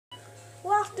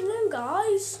Well, afternoon,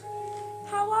 guys.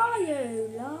 How are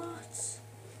you, lads?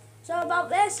 So about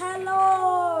this,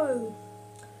 hello.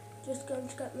 Just going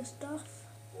to get my stuff.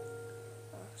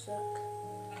 Oh, sick.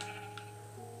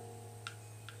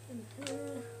 In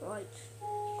here, right.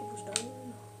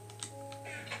 Cobblestone.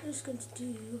 Just going to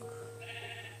do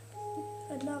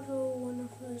another one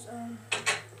of those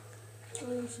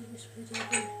this video.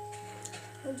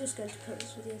 I'm just going to put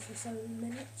this video for 7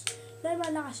 minutes. You know my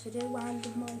last video,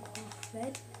 random Minecraft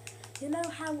vid. You know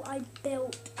how I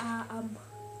built a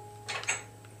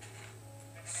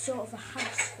sort of a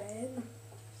house thing?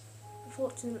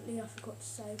 Unfortunately, I forgot to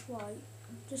save. Right,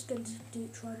 I'm just going to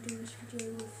try and do this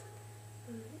video with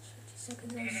 50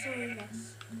 seconds. I'm sorry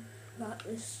that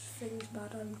this thing's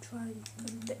bad. I'm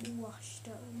a bit rushed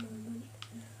at the moment.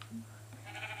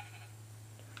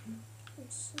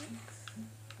 It's 6.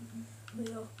 Wait,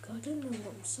 oh God, I don't know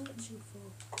what I'm searching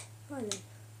for. Finally.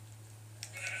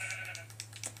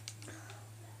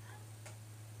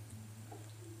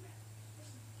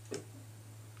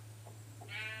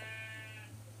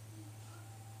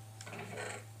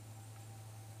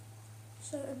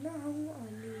 So now I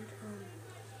need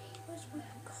where's my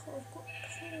car? I've got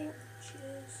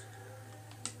torches.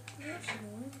 That's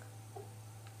annoying.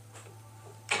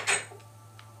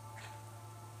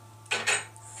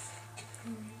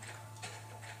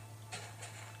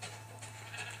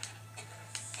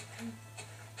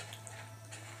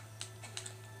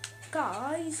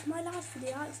 Guys, my last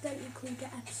video I accidentally called it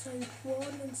episode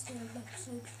 1 instead of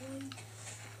episode 3.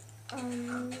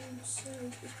 So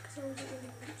it's because I wasn't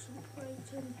really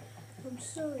concentrating. I'm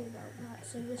sorry about that.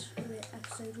 So this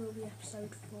episode will be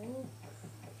episode 4.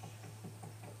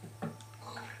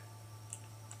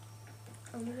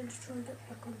 And we're going to try and get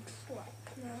back on track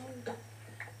now.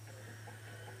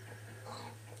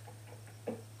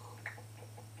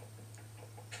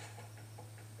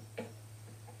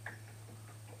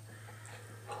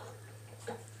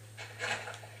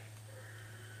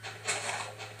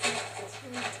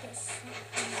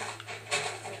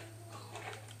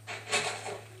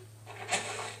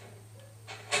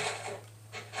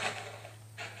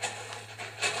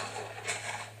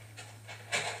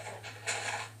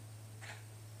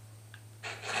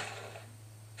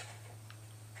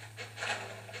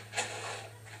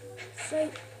 So,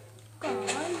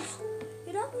 guys,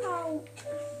 you know how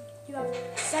you have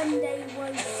Sunday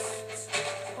roasts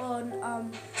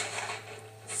on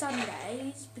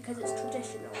Sundays because it's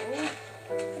traditional?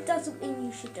 It doesn't mean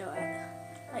you should do it.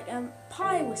 Like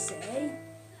piracy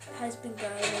has been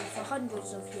going on for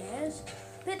hundreds of years,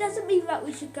 but it doesn't mean that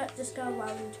we should just go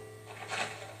around.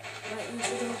 Like we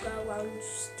should all go around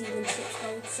stealing ships'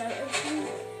 gold. So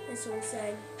it's all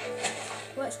saying.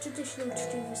 Well, it's traditional to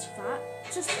do this fact.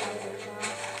 Just out of that.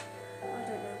 I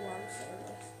don't know why I'm saying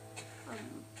this. I'm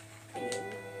being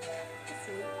a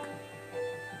freak.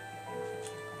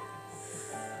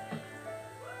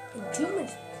 In 2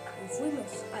 minutes,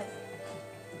 I've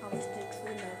harvested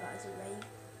 3 now. That is a very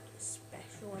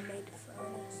special. I made a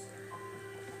furnace.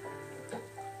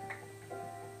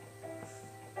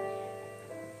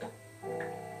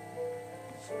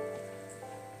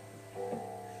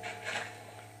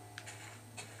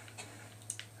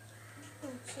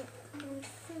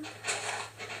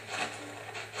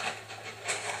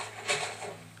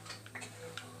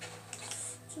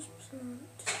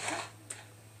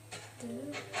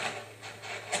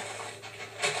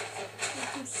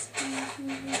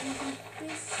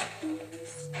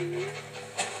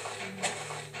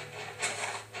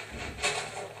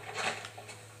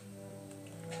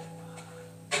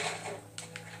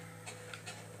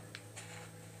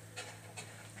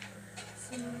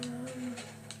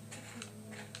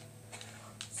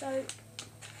 So,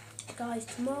 guys,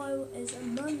 tomorrow is a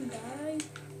Monday,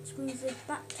 which means it's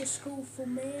back to school for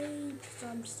me because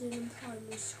I'm still in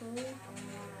primary school,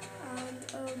 and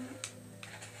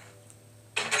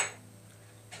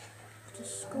to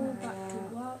school, back to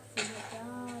work for my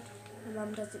dad. My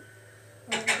mum doesn't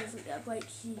get a break.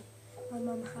 My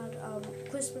mum had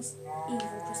Christmas Eve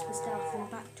and Christmas Day off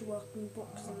and back to work on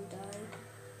Boxing Day.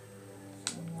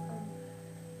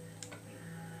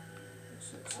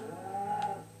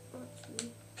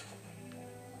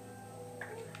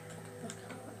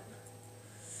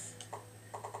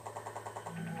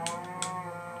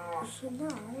 So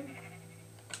now,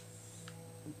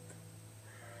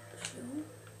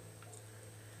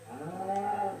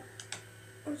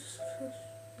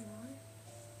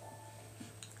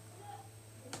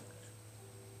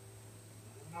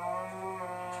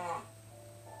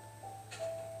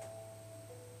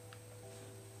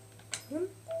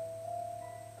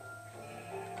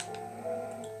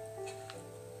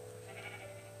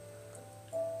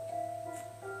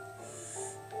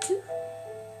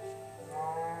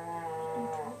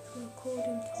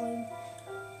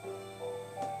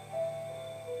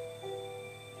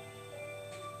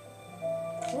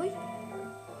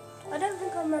 I don't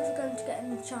think I'm ever going to get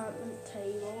an enchantment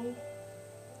table,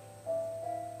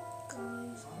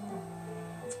 guys.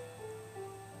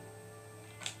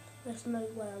 There's no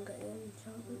way I'm getting an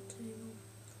enchantment table.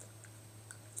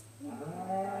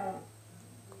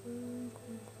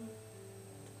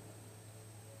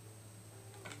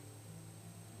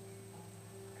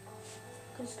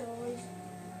 Because guys,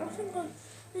 I think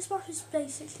this map is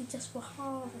basically just for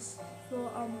harvest,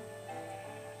 for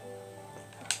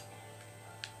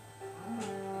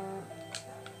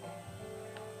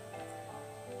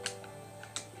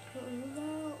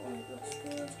wait, that's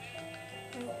good.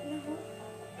 Right, now what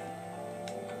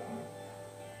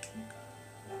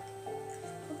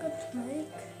I'm going to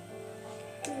make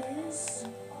is,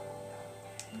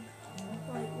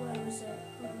 right, where is it?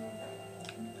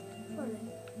 Funny.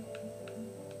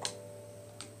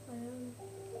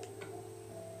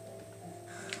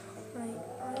 Right,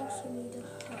 I also need a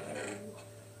hoe.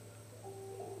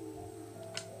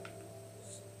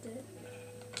 Stick.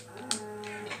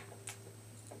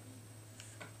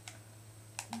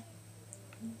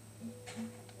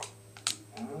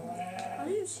 I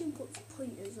don't see what the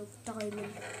point is of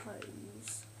diamond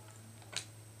hoes,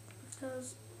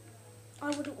 because I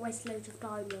wouldn't waste loads of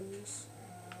diamonds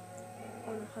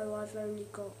on a hoe. I've only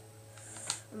got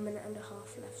a minute and a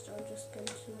half left, so I'm just going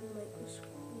to make this one.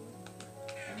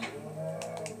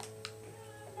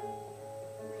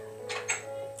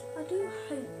 I do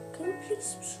hope, can you please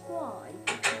subscribe,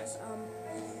 because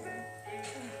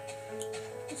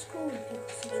it's cool when people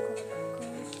subscribe,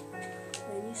 because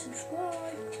when you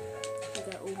subscribe you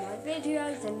get all my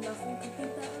videos and nothing could be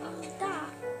better than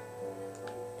that.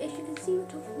 If you can see the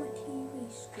top of my TV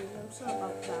screen, I'm sorry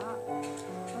about that.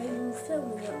 I'm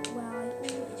filming it where I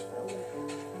always film it.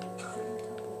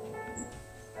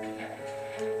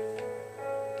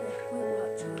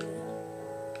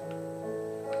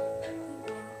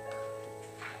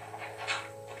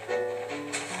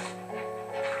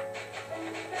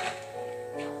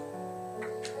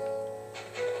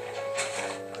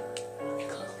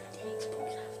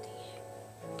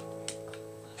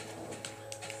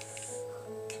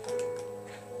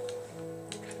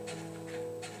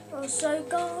 So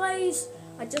guys,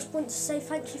 I just want to say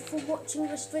thank you for watching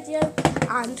this video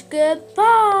and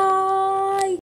goodbye.